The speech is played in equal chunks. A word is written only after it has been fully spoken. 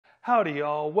Howdy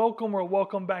y'all,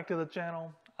 welcome back to the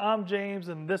channel. I'm James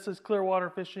and this is Clearwater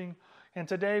Fishing, and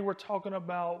today we're talking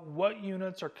about what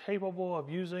units are capable of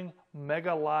using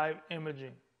Mega Live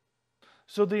Imaging.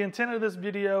 So the intent of this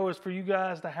video is for you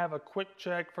guys to have a quick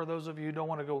check for those of you who don't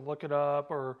want to go look it up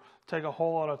or take a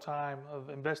whole lot of time of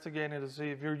investigating to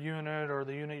see if your unit or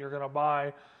the unit you're going to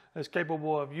buy is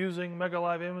capable of using Mega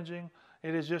Live Imaging.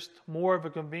 It is just more of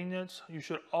a convenience. You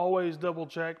should always double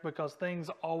check because things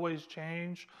always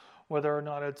change, whether or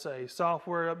not it's a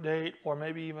software update or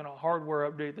maybe even a hardware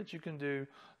update that you can do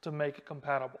to make it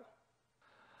compatible.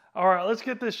 All right, let's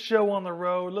get this show on the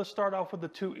road. Let's start off with the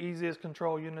two easiest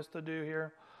control units to do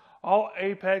here. All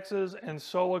Apexes and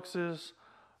Solixes,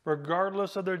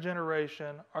 regardless of their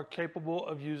generation, are capable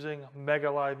of using Mega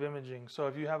Live Imaging. So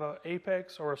if you have an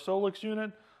Apex or a Solix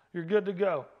unit, you're good to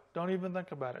go. Don't even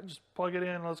think about it. Just plug it in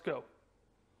and let's go.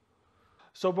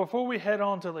 So before we head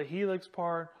on to the Helix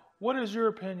part, what is your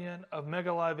opinion of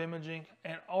Mega Live Imaging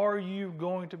and are you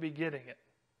going to be getting it?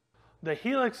 The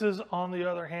Helixes, on the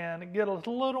other hand, get a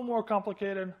little more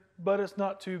complicated, but it's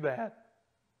not too bad.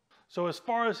 So as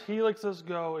far as Helixes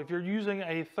go, if you're using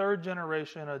a third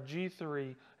generation, a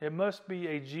G3, it must be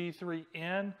a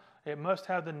G3N. It must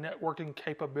have the networking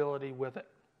capability with it.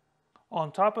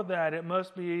 On top of that, it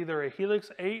must be either a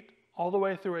Helix 8 all the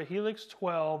way through a Helix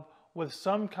 12 with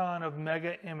some kind of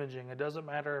mega imaging. It doesn't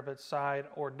matter if it's side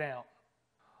or down.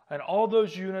 And all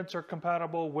those units are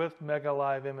compatible with Mega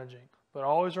Live Imaging, but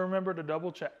always remember to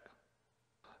double check.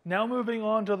 Now moving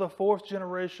on to the fourth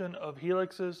generation of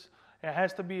Helixes, it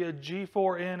has to be a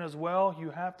G4N as well. You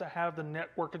have to have the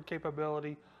networking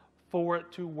capability for it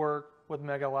to work with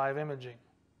Mega Live Imaging.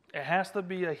 It has to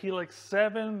be a Helix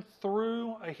 7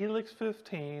 through a Helix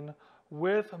 15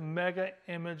 with mega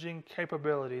imaging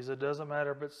capabilities. It doesn't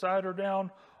matter if it's side or down,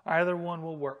 either one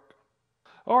will work.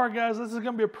 Alright guys, this is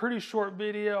going to be a pretty short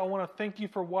video. I want to thank you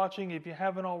for watching. If you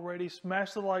haven't already,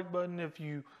 smash the like button if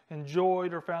you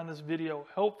enjoyed or found this video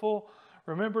helpful.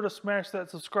 Remember to smash that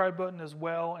subscribe button as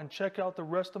well and check out the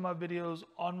rest of my videos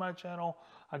on my channel.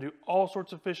 I do all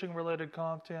sorts of fishing related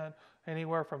content,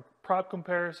 anywhere from prop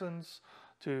comparisons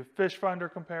to fish finder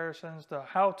comparisons to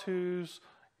how-tos,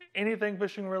 anything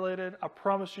fishing related. I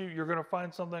promise you, you're going to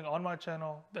find something on my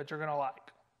channel that you're going to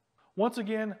like. Once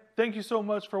again, thank you so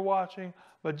much for watching,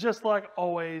 but just like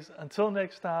always, until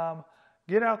next time,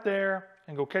 get out there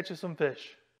and go catch you some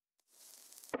fish.